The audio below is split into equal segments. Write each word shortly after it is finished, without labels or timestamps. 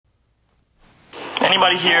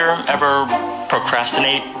Anybody here ever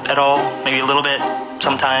procrastinate at all? Maybe a little bit,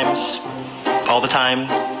 sometimes, all the time,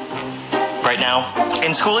 right now?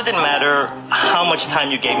 In school, it didn't matter how much time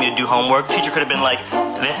you gave me to do homework. Teacher could have been like,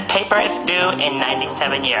 this paper is due in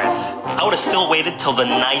 97 years. I would have still waited till the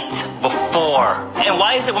night before. And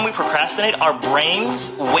why is it when we procrastinate, our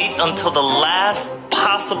brains wait until the last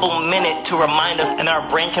possible minute to remind us, and our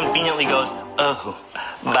brain conveniently goes, oh,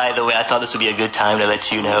 by the way, I thought this would be a good time to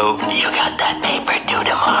let you know you got that paper due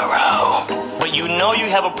tomorrow. But you know you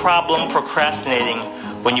have a problem procrastinating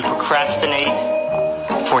when you procrastinate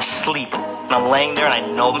for sleep. And I'm laying there and I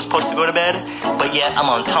know I'm supposed to go to bed, but yet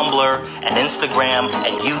I'm on Tumblr and Instagram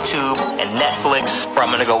and YouTube and Netflix, or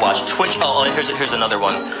I'm gonna go watch Twitch. Oh, here's another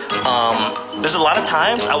one. There's a lot of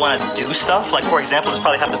times I want to do stuff. Like, for example, this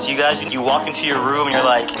probably happens to you guys. You walk into your room and you're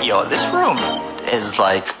like, yo, this room is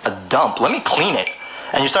like a dump. Let me clean it.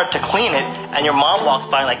 And you start to clean it, and your mom walks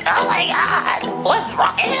by and like, oh my God, what's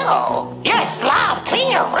wrong? Ew, you're a slob,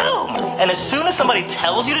 clean your room. And as soon as somebody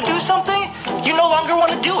tells you to do something, you no longer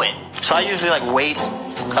want to do it. So I usually like wait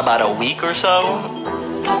about a week or so,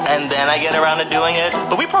 and then I get around to doing it.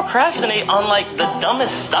 But we procrastinate on like the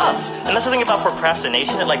dumbest stuff. And that's the thing about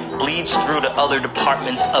procrastination, it like bleeds through to other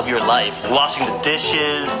departments of your life. Washing the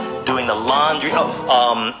dishes, doing the laundry,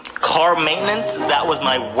 car maintenance, that was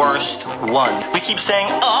my worst one. We keep saying,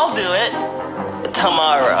 oh, I'll do it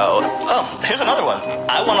tomorrow. Oh, here's another one.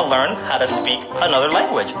 I want to learn how to speak another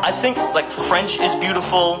language. I think like French is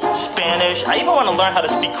beautiful, Spanish. I even want to learn how to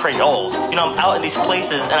speak Creole. You know, I'm out in these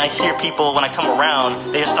places and I hear people, when I come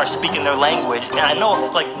around, they just start speaking their language. And I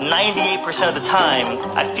know like 98% of the time,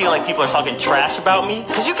 I feel like people are talking trash about me.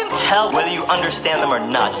 Because you can tell whether you understand them or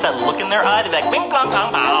not. Just that look in their eye, they're like, bing, blang,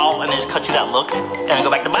 bang, bow, and they just cut you that look. And then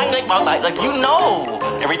go back to bang, bang, bang, bang. Like, you know.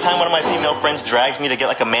 Every time one of my female friends drags me to get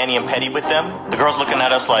like a mani and pedi with them, the girl's looking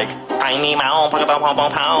at us like, I need my own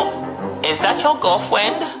pow. Is that your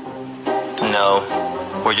girlfriend? No,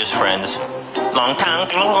 we're just friends. Long time,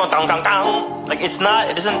 like it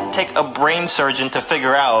doesn't take a brain surgeon to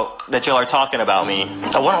figure out that y'all are talking about me.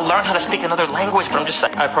 I want to learn how to speak another language, but I'm just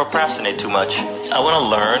like, I procrastinate too much. I want to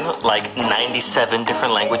learn like 97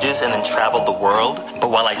 different languages and then travel the world. But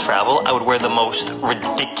while I travel, I would wear the most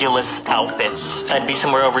ridiculous outfits. I'd be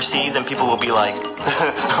somewhere overseas and people will be like,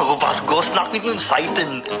 was ghost knock me inside,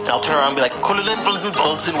 and I'll turn around and be like,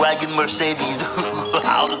 Volkswagen Mercedes.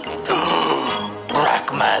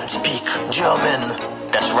 Black man speak German.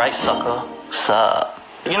 That's right, sucker. Sup.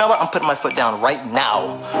 You know what? I'm putting my foot down right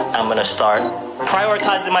now. I'm gonna start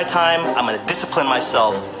prioritizing my time. I'm gonna discipline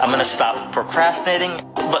myself. I'm gonna stop procrastinating.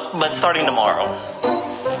 But starting tomorrow.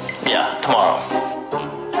 Yeah, tomorrow.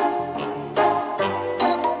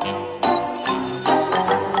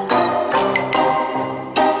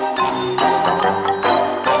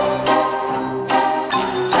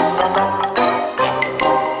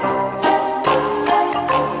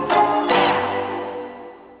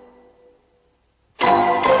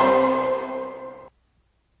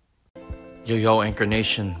 Yo, Anchor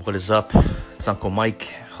Nation, what is up? It's Uncle Mike.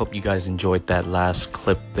 Hope you guys enjoyed that last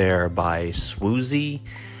clip there by Swoozy.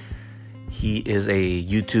 He is a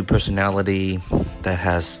YouTube personality that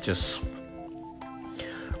has just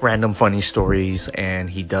random funny stories, and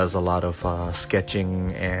he does a lot of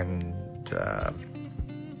sketching and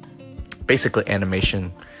basically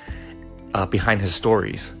animation behind his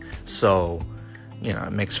stories. So, you know,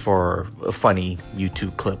 it makes for funny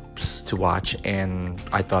YouTube clips to watch, and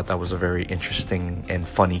I thought that was a very interesting and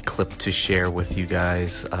funny clip to share with you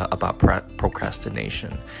guys about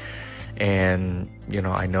procrastination. And, you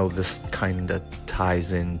know, I know this kind of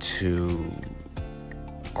ties into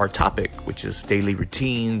our topic, which is daily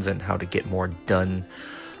routines and how to get more done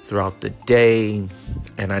throughout the day.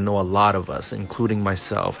 And I know a lot of us, including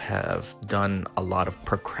myself, have done a lot of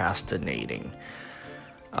procrastinating.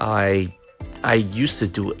 I used to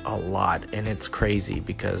do it a lot, and it's crazy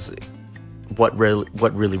because what really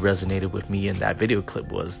resonated with me in that video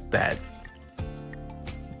clip was that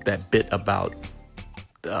bit about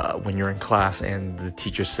when you're in class and the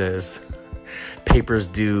teacher says papers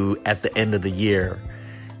due at the end of the year,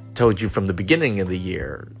 told you from the beginning of the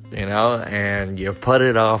year, you know, and you put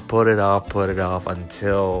it off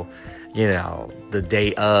until, you know, the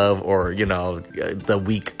day of, or, you know, the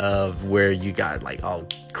week of, where you got like, oh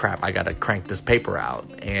crap, I gotta crank this paper out.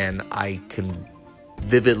 And I can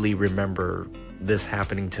vividly remember this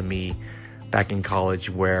happening to me back in college,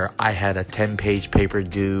 where I had a 10-page paper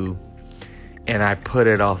due and I put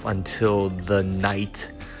it off until the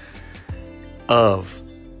night of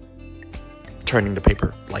turning the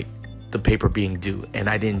paper, like the paper being due, and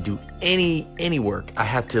I didn't do any work. I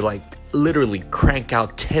had to like literally crank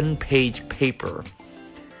out 10-page paper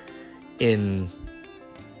in,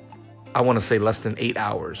 I want to say, less than 8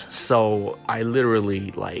 hours. So I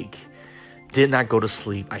literally did not go to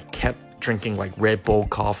sleep. I kept drinking Red Bull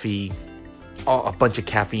coffee, a bunch of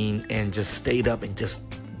caffeine, and just stayed up and just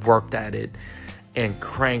worked at it and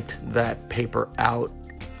cranked that paper out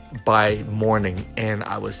by morning. And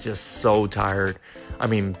I was just so tired. I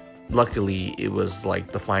mean, luckily it was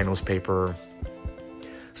the finals paper.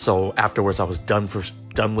 So afterwards I was done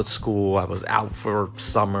with school. I was out for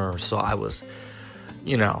summer. So I was,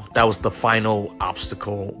 that was the final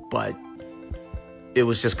obstacle. But it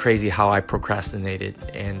was just crazy how I procrastinated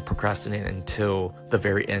until the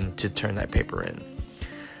very end to turn that paper in.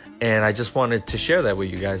 And I just wanted to share that with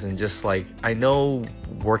you guys. And just I know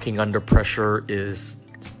working under pressure is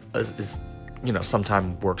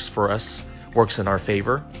sometimes works in our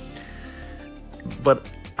favor. But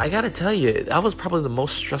I gotta tell you, that was probably the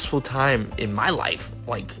most stressful time in my life.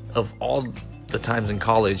 Of all the times in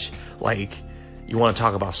college, you want to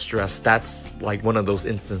talk about stress, that's one of those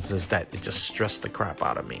instances that it just stressed the crap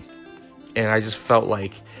out of me. And I just felt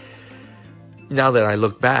now that I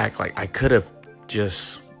look back, I could have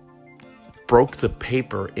just broke the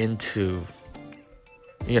paper into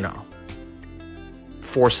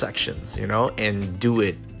 4 sections, and do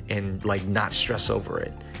it and not stress over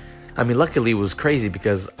it. I mean, luckily it was crazy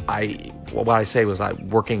because what I say was I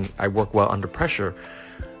work well under pressure,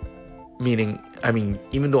 meaning,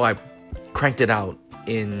 even though I cranked it out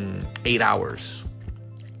in 8 hours,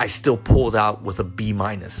 I still pulled out with a B-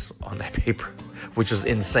 on that paper, which was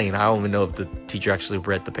insane. I don't even know if the teacher actually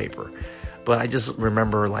read the paper, but I just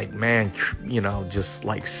remember just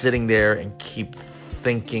sitting there and keep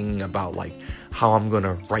thinking about how I'm going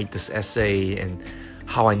to write this essay and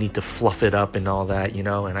how I need to fluff it up and all that,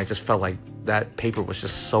 and I just felt that paper was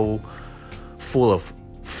just so full of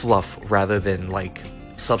fluff rather than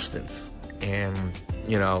substance. And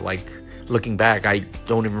looking back, I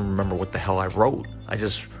don't even remember what the hell I wrote. I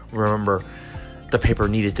just remember the paper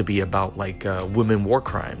needed to be about women war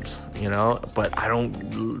crimes, but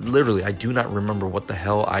I do not remember what the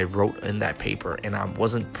hell I wrote in that paper. And I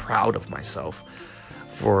wasn't proud of myself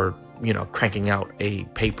for cranking out a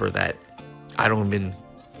paper that I don't even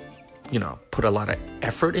put a lot of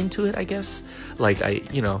effort into it, I guess. I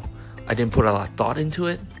didn't put a lot of thought into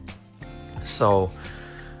it. So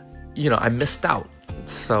I missed out.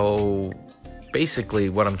 So basically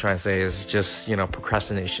what I'm trying to say is just,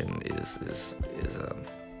 procrastination is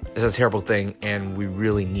a terrible thing, and we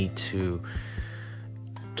really need to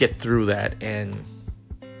get through that and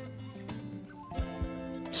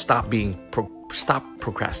stop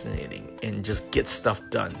procrastinating and just get stuff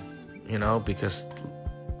done, because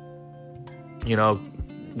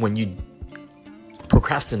when you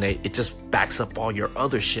procrastinate, it just backs up all your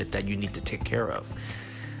other shit that you need to take care of.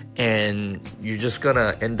 And you're just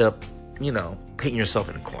gonna end up, painting yourself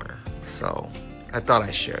in a corner. So I thought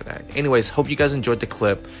I'd share that. Anyways, hope you guys enjoyed the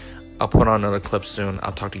clip. I'll put on another clip soon.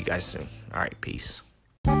 I'll talk to you guys soon. All right, peace.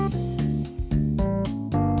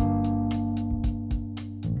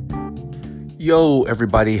 Yo,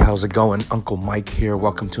 everybody, how's it going? Uncle Mike here.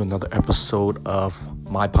 Welcome to another episode of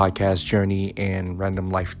my podcast journey and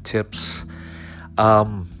random life tips.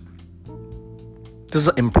 This is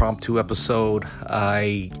an impromptu episode.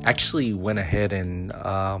 I actually went ahead and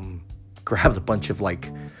grabbed a bunch of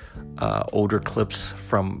older clips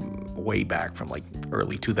from way back from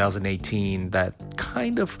early 2018 that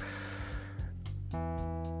kind of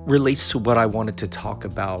relates to what I wanted to talk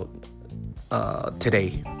about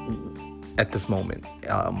today at this moment.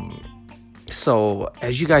 So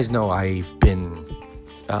as you guys know, I've been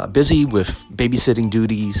busy with babysitting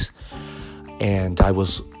duties, and I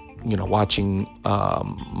was watching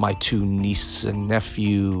my 2 nieces and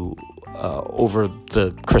nephew over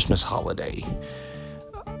the Christmas holiday,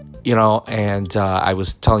 and I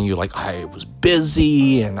was telling you I was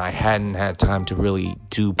busy and I hadn't had time to really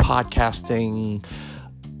do podcasting,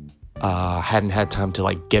 hadn't had time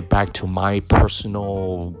to get back to my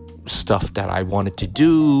personal stuff that I wanted to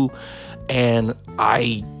do. And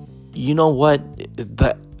I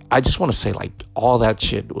just want to say all that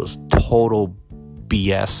shit was total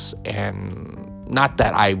BS. And not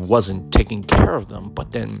that I wasn't taking care of them,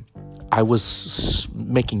 but then I was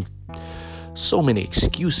making so many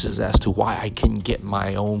excuses as to why I couldn't get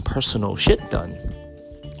my own personal shit done.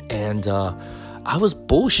 And I was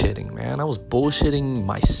bullshitting, man. I was bullshitting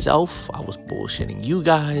myself. I was bullshitting you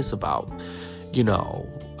guys about,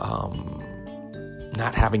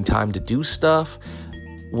 not having time to do stuff,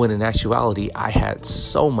 when in actuality, I had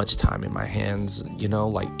so much time in my hands,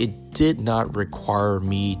 it did not require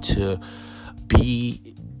me to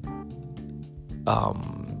be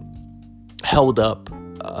held up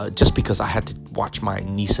just because I had to watch my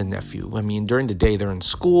niece and nephew. I mean, during the day they're in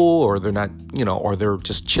school, or they're not, or they're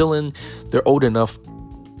just chilling. They're old enough,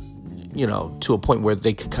 to a point where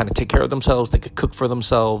they could kind of take care of themselves. They could cook for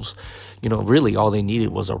themselves. Really all they needed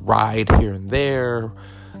was a ride here and there,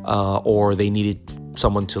 or they needed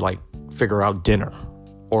someone to like figure out dinner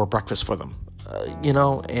or breakfast for them,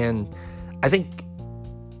 and I think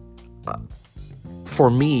for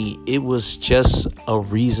me, it was just a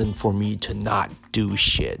reason for me to not do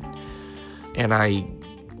shit. And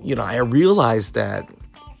I realized that,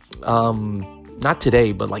 not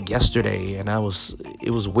today, but like yesterday, and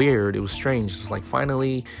it was weird. It was strange. It's like,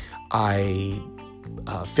 finally I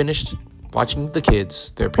finished watching the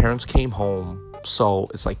kids. Their parents came home. So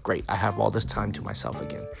it's like, great, I have all this time to myself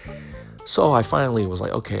again. So I finally was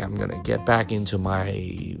like, okay, I'm going to get back into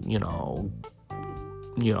my,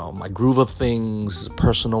 my groove of things,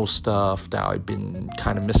 personal stuff that I've been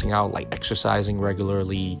kind of missing out, like exercising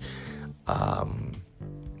regularly,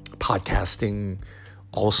 podcasting,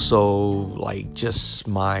 also like just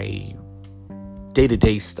my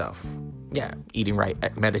day-to-day stuff. Yeah, eating right,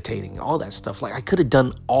 meditating, all that stuff. Like, I could have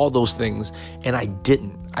done all those things, and I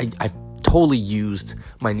didn't. I totally used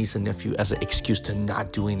my niece and nephew as an excuse to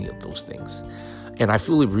not do any of those things. And I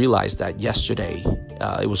fully realized that yesterday.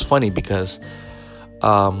 It was funny because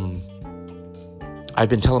I've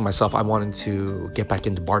been telling myself I wanted to get back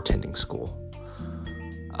into bartending school.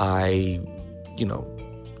 I,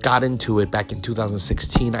 got into it back in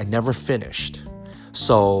 2016. I never finished.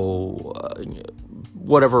 So,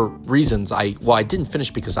 whatever reasons, I didn't finish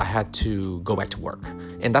because I had to go back to work.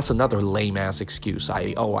 And that's another lame ass excuse.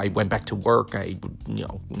 I went back to work. 9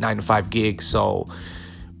 to 5 gig. So,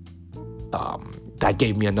 that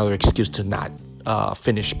gave me another excuse to not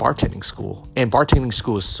finish bartending school. And bartending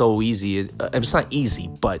school is so easy. It's not easy,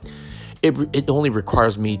 but it only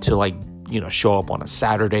requires me to show up on a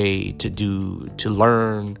Saturday to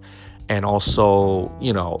learn. And also,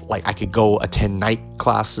 I could go attend night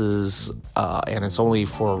classes, and it's only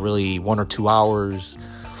for really 1 or 2 hours.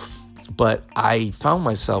 But I found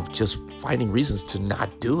myself just finding reasons to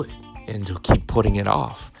not do it and to keep putting it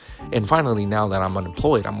off. And finally, now that I'm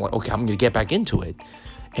unemployed, I'm like, okay, I'm going to get back into it.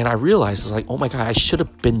 And I realized, it's like, oh my God, I should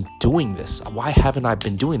have been doing this. Why haven't I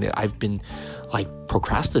been doing it? I've been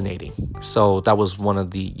procrastinating. So that was one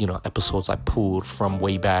of the, episodes I pulled from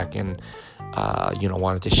way back and,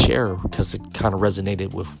 wanted to share because it kind of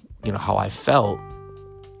resonated with, how I felt.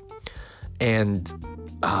 And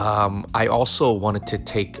I also wanted to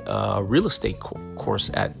take a real estate course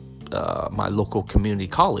at my local community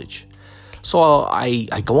college. So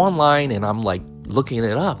I go online and I'm like looking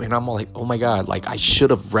it up, and I'm like, oh my God, I should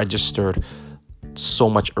have registered so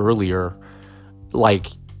much earlier.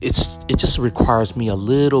 It just requires me a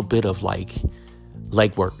little bit of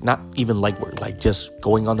legwork, not even legwork, just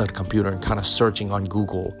going on the computer and kind of searching on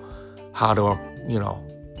Google how to,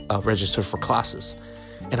 register for classes.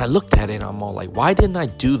 And I looked at it and I'm all like, why didn't I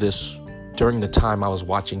do this during the time I was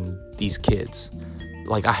watching these kids?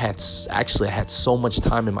 I had so much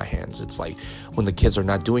time in my hands. It's like when the kids are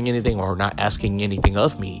not doing anything or not asking anything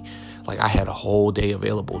of me, I had a whole day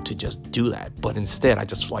available to just do that. But instead, I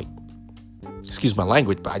just excuse my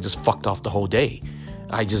language, but I just fucked off the whole day.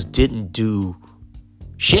 I just didn't do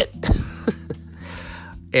shit.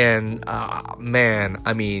 And, man,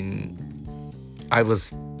 I mean, I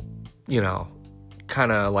was,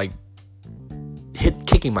 kind of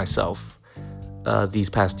kicking myself these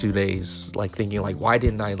past 2 days, thinking why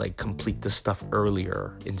didn't I complete this stuff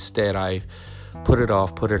earlier? Instead, I put it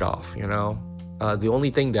off, the only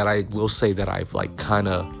thing that I will say that I've kind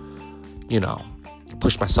of,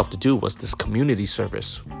 pushed myself to do was this community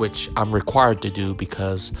service, which I'm required to do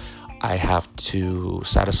because I have to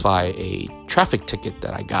satisfy a traffic ticket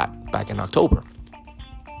that I got back in October.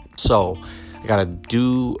 So I got to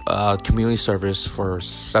do community service for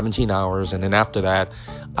 17 hours. And then after that,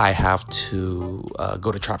 I have to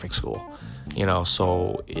go to traffic school,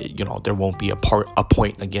 so, there won't be a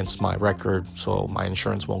point against my record. So my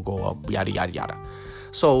insurance won't go up, yada, yada, yada.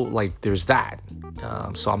 So there's that.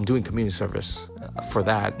 So I'm doing community service for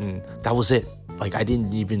that. And that was it. I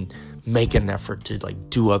didn't even make an effort to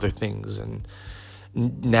do other things. And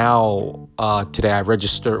now yesterday I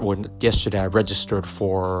registered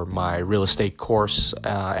for my real estate course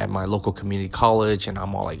at my local community college, and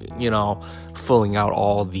I'm all filling out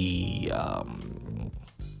all the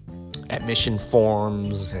admission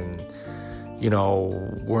forms and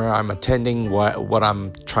where I'm attending, what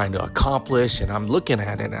I'm trying to accomplish, and I'm looking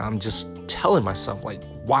at it and I'm just telling myself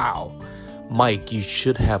wow, Mike, you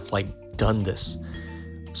should have done this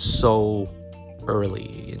so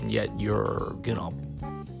early, and yet you're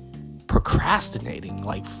procrastinating,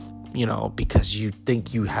 like, because you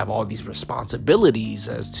think you have all these responsibilities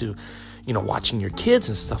as to, watching your kids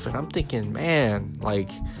and stuff. And I'm thinking, man, like,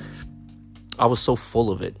 I was so full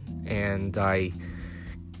of it. And I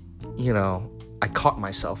caught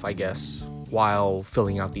myself, I guess, while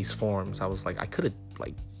filling out these forms. I was like, I could have,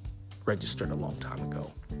 like, registered a long time ago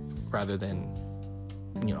rather than,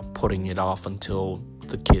 putting it off until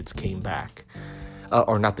the kids came back.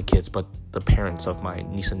 Or not the kids, but the parents of my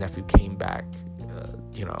niece and nephew came back,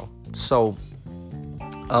 So,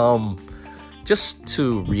 just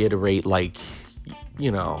to reiterate, like,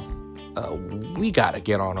 we got to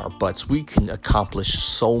get on our butts. We can accomplish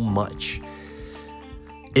so much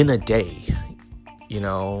in a day.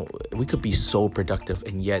 We could be so productive,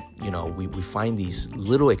 and yet, we find these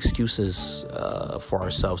little excuses for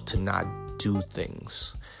ourselves to not do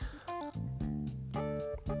things.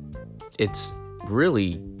 It's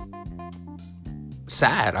really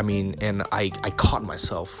sad. I mean, and I caught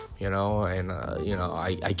myself, and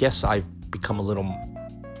I guess I've become a little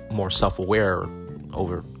more self-aware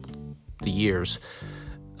over the years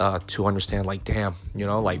to understand, like, damn,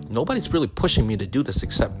 like, nobody's really pushing me to do this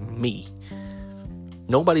except me.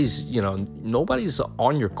 Nobody's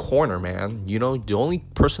on your corner, man. The only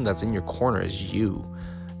person that's in your corner is you,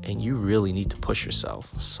 and you really need to push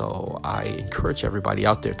yourself. So I encourage everybody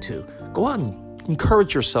out there to go out and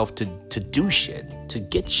encourage yourself to do shit, to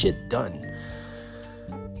get shit done.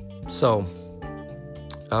 So,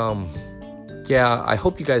 I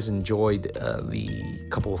hope you guys enjoyed the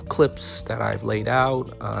couple of clips that I've laid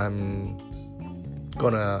out. I'm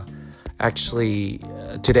gonna actually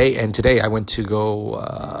today I went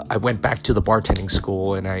back to the bartending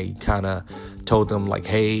school, and I kind of told them, like,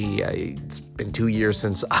 hey, it's been 2 years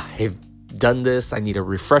since I've done this. I need a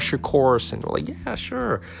refresher course. And they're like, yeah,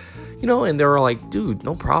 sure. And they were like, dude,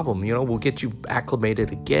 no problem. We'll get you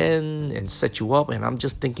acclimated again and set you up. And I'm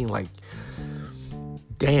just thinking, like,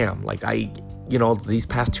 damn, like, these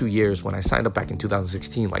past 2 years, when I signed up back in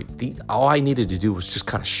 2016, like, all I needed to do was just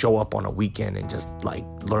kind of show up on a weekend and just, like,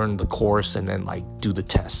 learn the course and then, like, do the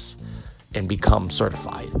tests and become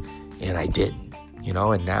certified. And I did,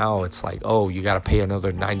 and now it's like, oh, you got to pay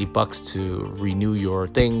another $90 to renew your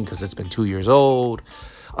thing because it's been 2 years old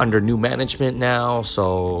under new management now.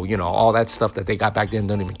 So, all that stuff that they got back then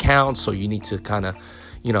don't even count. So you need to kind of,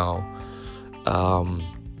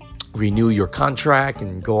 renew your contract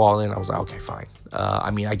and go all in. I was like, okay, fine.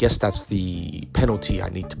 I guess that's the penalty I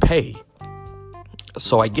need to pay.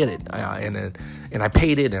 So I get it. And I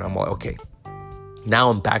paid it, and I'm like, okay, now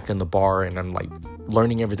I'm back in the bar, and I'm like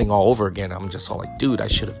learning everything all over again. I'm just all like, dude, I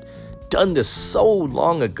should have done this so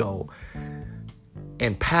long ago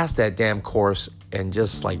and passed that damn course and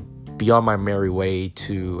just, like, be on my merry way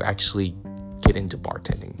to actually get into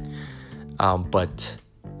bartending. But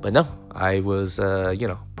no, I was,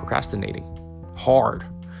 procrastinating hard.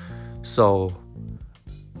 So,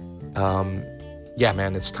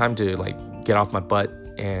 man, it's time to, like, get off my butt,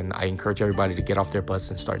 and I encourage everybody to get off their butts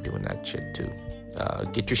and start doing that shit too.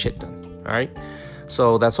 Get your shit done. All right.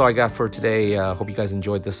 So that's all I got for today. Hope you guys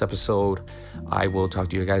enjoyed this episode. I will talk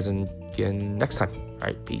to you guys again next time. All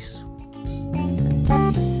right. Peace.